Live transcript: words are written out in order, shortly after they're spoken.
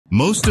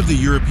Most of the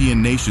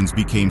European nations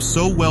became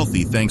so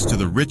wealthy thanks to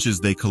the riches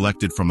they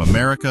collected from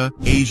America,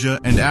 Asia,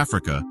 and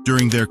Africa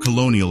during their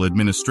colonial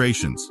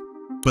administrations.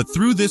 But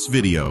through this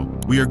video,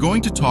 we are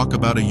going to talk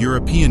about a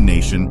European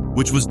nation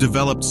which was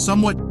developed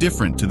somewhat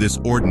different to this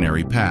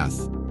ordinary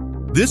path.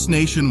 This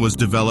nation was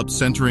developed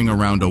centering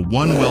around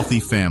one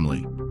wealthy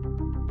family.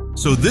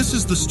 So this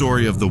is the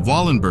story of the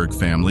Wallenberg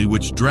family,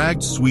 which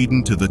dragged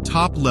Sweden to the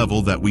top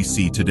level that we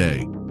see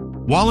today.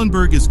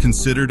 Wallenberg is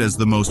considered as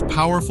the most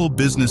powerful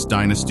business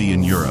dynasty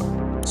in Europe,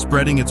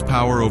 spreading its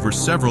power over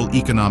several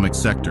economic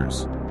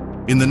sectors.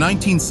 In the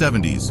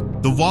 1970s,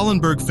 the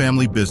Wallenberg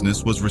family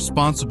business was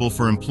responsible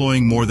for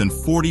employing more than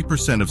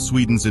 40% of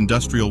Sweden's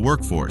industrial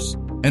workforce,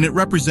 and it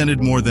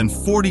represented more than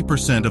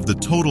 40% of the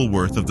total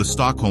worth of the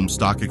Stockholm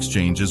Stock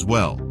Exchange as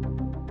well.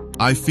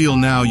 I feel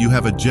now you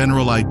have a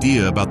general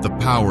idea about the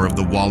power of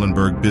the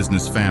Wallenberg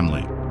business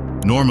family.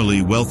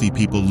 Normally, wealthy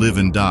people live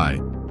and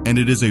die, and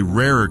it is a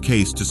rarer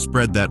case to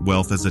spread that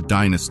wealth as a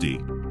dynasty.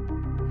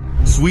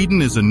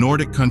 Sweden is a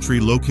Nordic country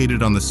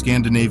located on the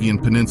Scandinavian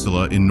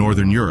peninsula in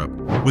Northern Europe,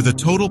 with a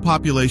total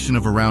population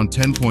of around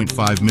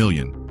 10.5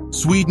 million.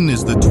 Sweden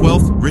is the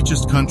 12th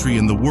richest country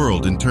in the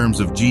world in terms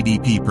of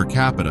GDP per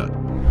capita,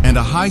 and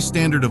a high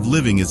standard of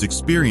living is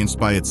experienced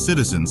by its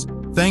citizens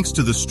thanks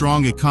to the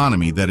strong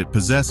economy that it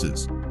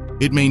possesses.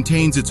 It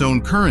maintains its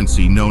own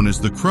currency known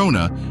as the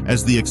krona,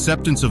 as the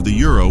acceptance of the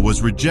euro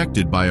was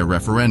rejected by a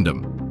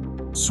referendum.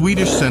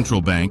 Swedish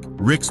central bank,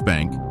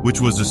 Riksbank,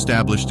 which was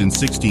established in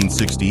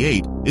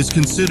 1668, is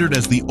considered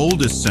as the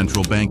oldest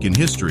central bank in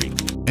history,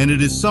 and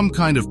it is some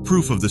kind of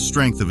proof of the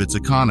strength of its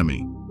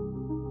economy.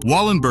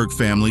 Wallenberg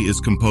family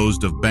is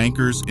composed of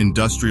bankers,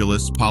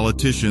 industrialists,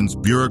 politicians,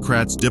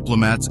 bureaucrats,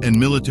 diplomats, and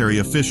military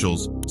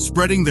officials,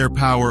 spreading their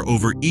power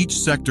over each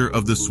sector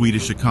of the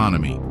Swedish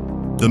economy.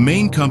 The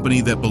main company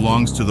that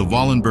belongs to the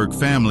Wallenberg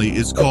family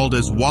is called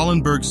as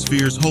Wallenberg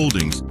Spheres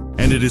Holdings,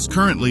 and it is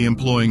currently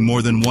employing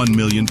more than 1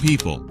 million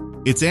people.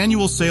 Its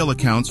annual sale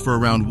accounts for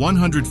around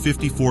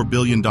 $154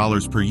 billion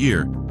per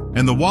year,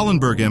 and the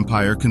Wallenberg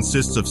Empire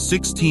consists of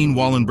 16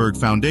 Wallenberg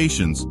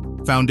Foundations: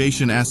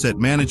 Foundation Asset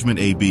Management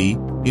AB,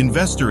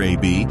 Investor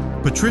AB,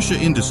 Patricia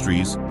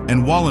Industries,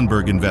 and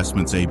Wallenberg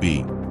Investments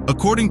AB.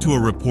 According to a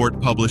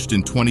report published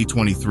in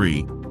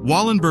 2023,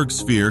 Wallenberg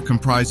Sphere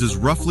comprises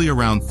roughly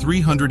around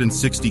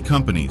 360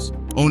 companies,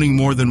 owning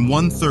more than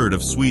 1/3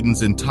 of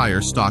Sweden's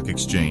entire stock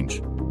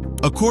exchange.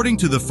 According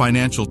to the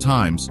Financial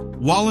Times,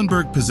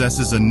 Wallenberg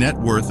possesses a net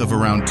worth of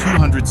around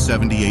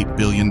 $278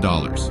 billion.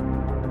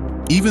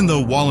 Even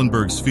though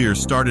Wallenberg Sphere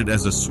started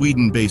as a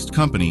Sweden-based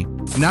company,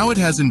 now it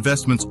has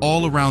investments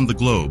all around the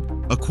globe,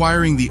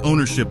 acquiring the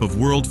ownership of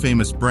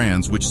world-famous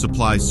brands which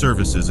supply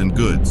services and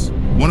goods.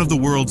 One of the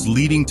world's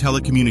leading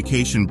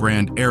telecommunication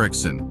brand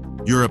Ericsson,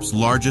 Europe's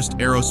largest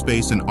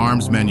aerospace and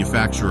arms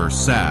manufacturer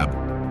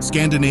Saab,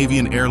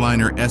 Scandinavian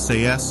airliner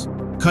SAS,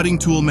 cutting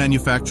tool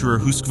manufacturer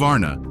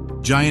Husqvarna,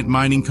 giant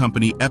mining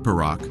company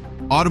Epiroc,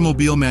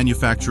 automobile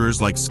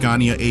manufacturers like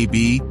Scania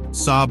AB,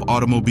 Saab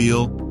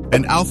Automobile,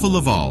 and Alfa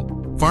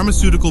Laval,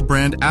 pharmaceutical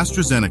brand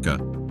AstraZeneca,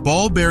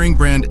 ball bearing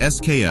brand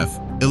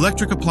SKF,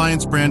 electric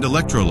appliance brand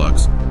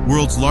Electrolux,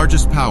 world's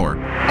largest power,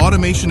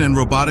 automation and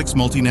robotics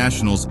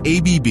multinationals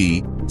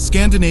ABB,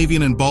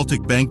 Scandinavian and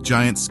Baltic bank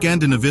giant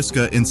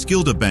Skandinaviska and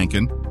Skilda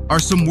Banken are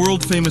some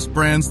world-famous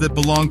brands that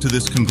belong to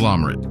this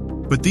conglomerate.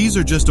 But these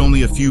are just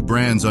only a few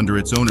brands under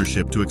its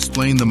ownership to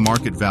explain the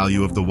market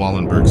value of the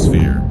Wallenberg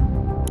Sphere.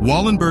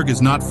 Wallenberg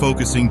is not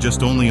focusing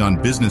just only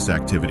on business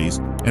activities,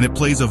 and it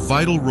plays a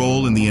vital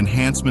role in the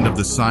enhancement of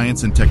the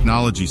science and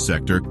technology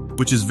sector,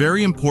 which is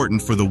very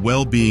important for the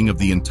well-being of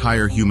the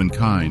entire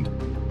humankind.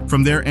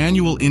 From their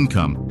annual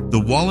income, the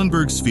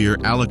Wallenberg Sphere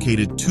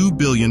allocated $2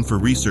 billion for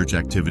research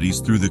activities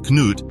through the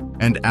Knut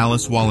and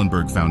Alice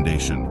Wallenberg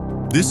Foundation.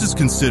 This is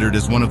considered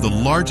as one of the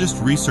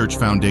largest research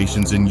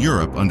foundations in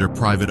Europe under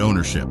private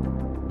ownership.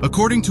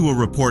 According to a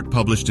report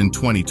published in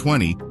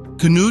 2020,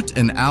 Knut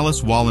and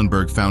Alice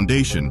Wallenberg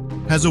Foundation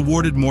has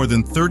awarded more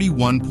than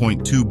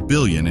 $31.2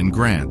 billion in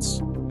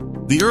grants.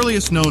 The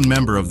earliest known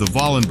member of the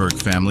Wallenberg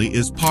family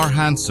is Per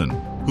Hansson,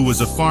 who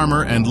was a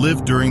farmer and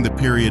lived during the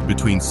period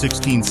between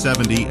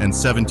 1670 and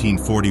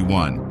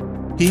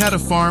 1741. He had a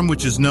farm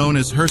which is known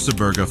as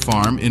Herseberga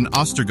Farm in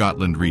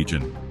Östergötland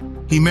region.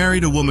 He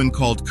married a woman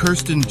called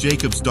Kirsten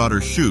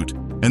Jacobsdotter Schutt,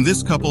 and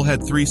this couple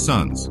had 3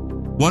 sons.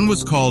 One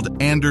was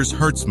called Anders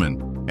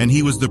Hertzman, and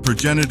he was the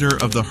progenitor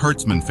of the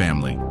Hertzman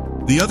family.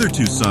 The other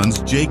 2 sons,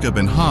 Jacob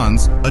and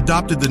Hans,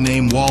 adopted the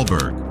name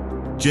Wahlberg.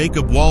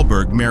 Jacob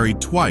Wahlberg married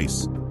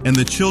twice, and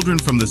the children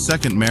from the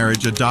second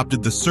marriage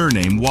adopted the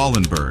surname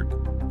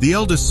Wallenberg. The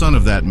eldest son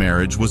of that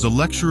marriage was a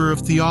lecturer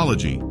of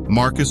theology,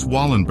 Marcus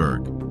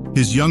Wallenberg.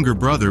 His younger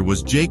brother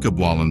was Jacob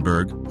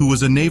Wallenberg, who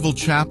was a naval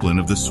chaplain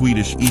of the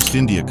Swedish East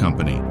India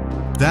Company.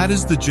 That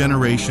is the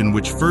generation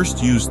which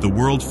first used the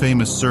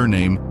world-famous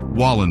surname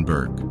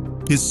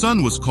Wallenberg. His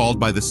son was called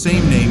by the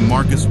same name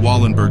Marcus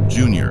Wallenberg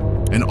Jr.,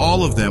 and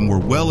all of them were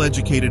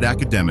well-educated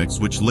academics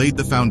which laid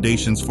the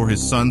foundations for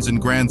his sons and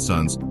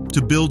grandsons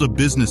to build a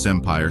business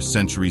empire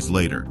centuries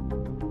later.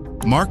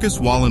 Marcus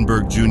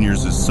Wallenberg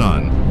Jr.'s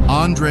son,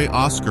 Andre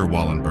Oscar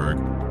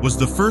Wallenberg, was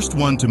the first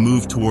one to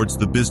move towards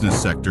the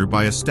business sector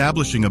by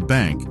establishing a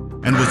bank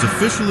and was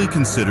officially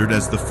considered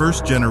as the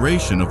first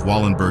generation of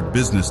Wallenberg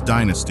business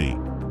dynasty.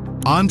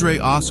 Andre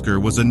Oscar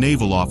was a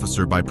naval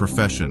officer by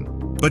profession,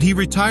 but he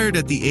retired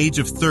at the age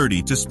of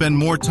 30 to spend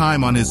more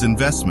time on his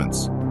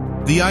investments.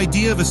 The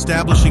idea of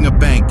establishing a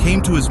bank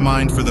came to his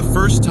mind for the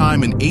first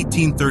time in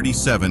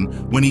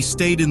 1837 when he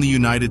stayed in the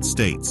United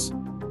States.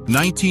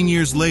 19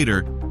 years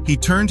later, he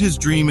turned his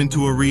dream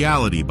into a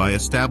reality by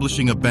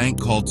establishing a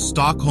bank called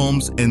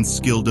Stockholms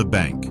Enskilda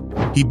Bank.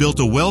 He built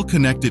a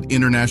well-connected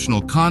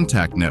international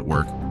contact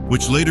network,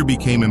 which later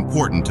became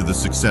important to the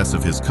success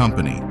of his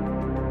company.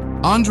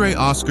 Andre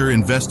Oscar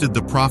invested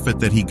the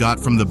profit that he got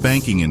from the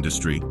banking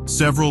industry,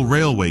 several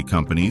railway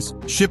companies,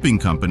 shipping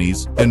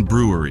companies, and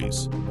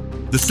breweries.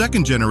 The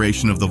second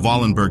generation of the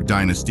Wallenberg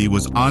dynasty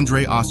was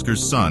Andre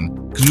Oscar's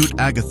son, Knut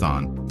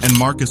Agathon, and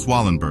Marcus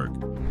Wallenberg.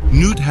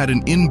 Knut had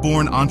an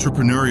inborn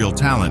entrepreneurial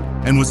talent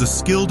and was a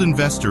skilled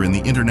investor in the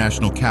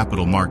international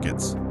capital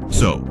markets.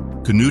 So,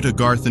 Knut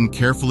Agathon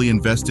carefully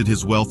invested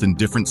his wealth in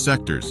different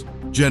sectors,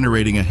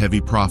 generating a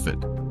heavy profit.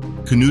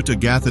 Knut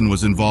Agathon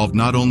was involved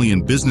not only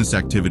in business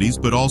activities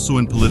but also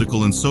in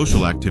political and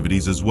social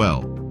activities as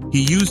well.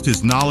 He used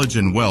his knowledge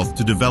and wealth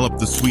to develop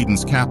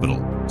Sweden's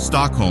capital,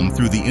 Stockholm,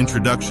 through the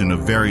introduction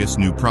of various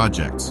new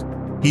projects.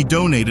 He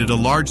donated a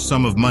large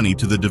sum of money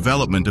to the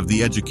development of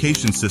the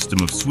education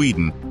system of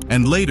Sweden,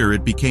 and later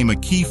it became a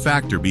key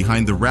factor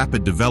behind the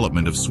rapid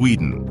development of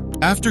Sweden.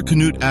 After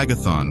Knut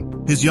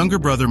Agathon, his younger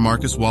brother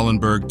Marcus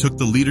Wallenberg took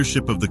the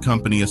leadership of the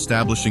company,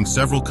 establishing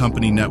several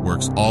company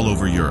networks all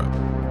over Europe.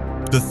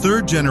 The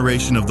third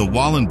generation of the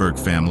Wallenberg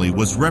family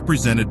was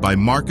represented by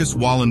Marcus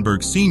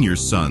Wallenberg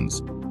Sr.'s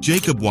sons,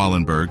 Jacob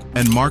Wallenberg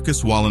and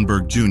Marcus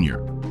Wallenberg Jr.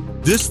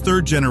 This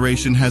third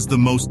generation has the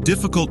most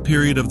difficult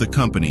period of the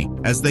company,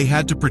 as they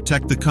had to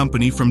protect the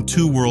company from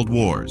 2 world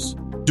wars.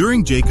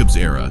 During Jacob's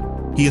era,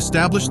 he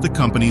established the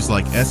companies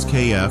like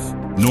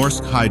SKF,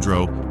 Norsk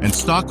Hydro, and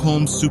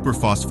Stockholm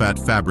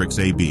Superphosphate Fabrics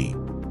AB.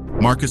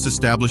 Marcus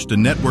established a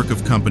network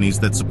of companies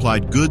that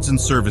supplied goods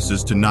and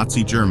services to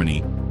Nazi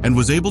Germany and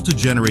was able to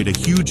generate a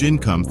huge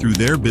income through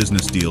their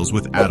business deals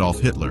with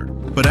Adolf Hitler.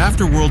 But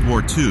after World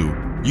War II,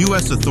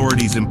 U.S.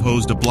 authorities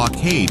imposed a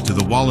blockade to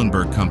the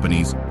Wallenberg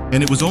companies,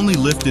 and it was only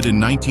lifted in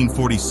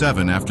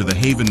 1947 after the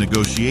Haven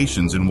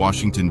negotiations in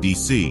Washington,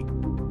 D.C.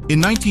 In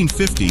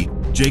 1950,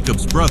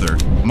 Jacob's brother,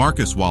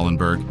 Marcus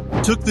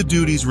Wallenberg, took the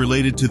duties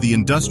related to the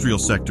industrial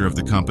sector of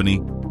the company,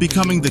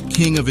 becoming the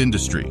king of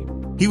industry.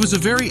 He was a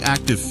very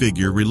active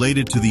figure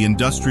related to the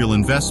industrial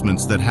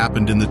investments that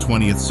happened in the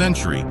 20th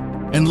century,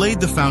 and laid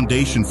the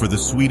foundation for the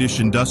Swedish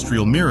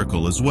industrial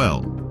miracle as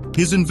well.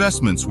 His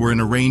investments were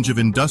in a range of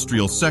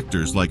industrial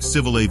sectors like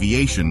civil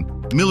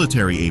aviation,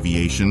 military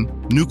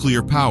aviation,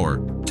 nuclear power,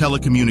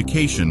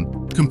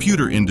 telecommunication,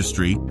 computer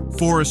industry,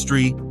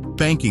 forestry,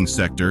 banking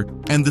sector,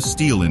 and the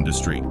steel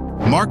industry.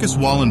 Marcus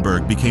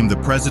Wallenberg became the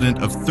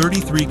president of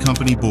 33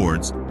 company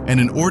boards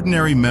and an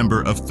ordinary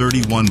member of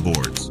 31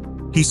 boards.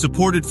 He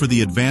supported for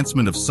the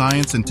advancement of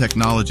science and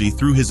technology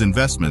through his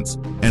investments,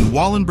 and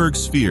Wallenberg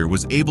sphere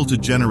was able to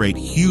generate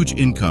huge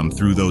income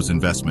through those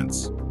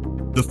investments.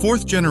 The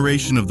fourth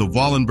generation of the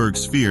Wallenberg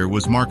sphere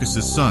was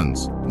Marcus's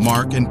sons,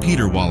 Mark and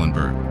Peter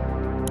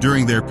Wallenberg.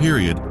 During their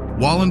period,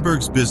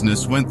 Wallenberg's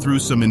business went through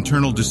some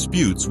internal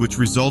disputes which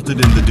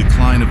resulted in the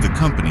decline of the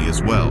company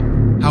as well.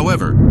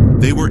 However,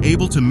 they were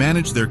able to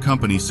manage their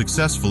company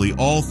successfully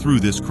all through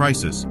this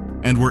crisis,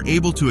 and were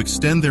able to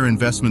extend their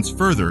investments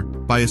further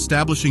by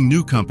establishing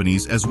new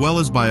companies as well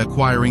as by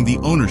acquiring the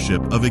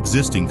ownership of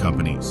existing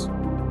companies.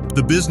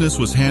 The business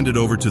was handed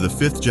over to the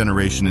fifth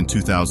generation in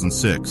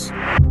 2006.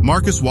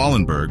 Marcus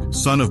Wallenberg,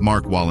 son of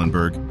Mark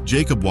Wallenberg,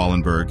 Jacob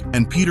Wallenberg,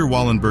 and Peter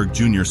Wallenberg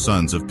Jr.,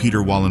 sons of Peter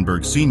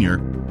Wallenberg Sr.,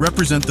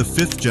 represent the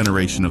fifth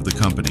generation of the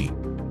company.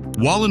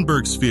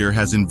 Wallenberg sphere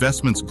has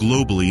investments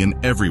globally and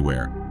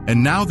everywhere,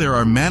 and now they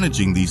are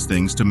managing these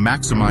things to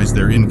maximize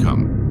their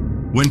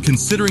income. When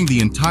considering the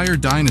entire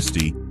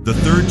dynasty, the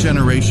third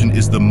generation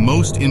is the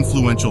most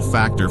influential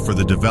factor for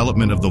the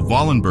development of the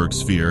Wallenberg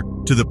sphere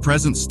to the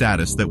present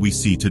status that we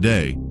see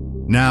today.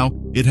 Now,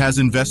 it has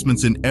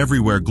investments in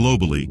everywhere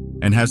globally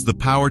and has the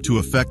power to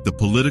affect the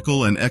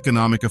political and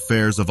economic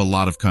affairs of a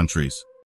lot of countries.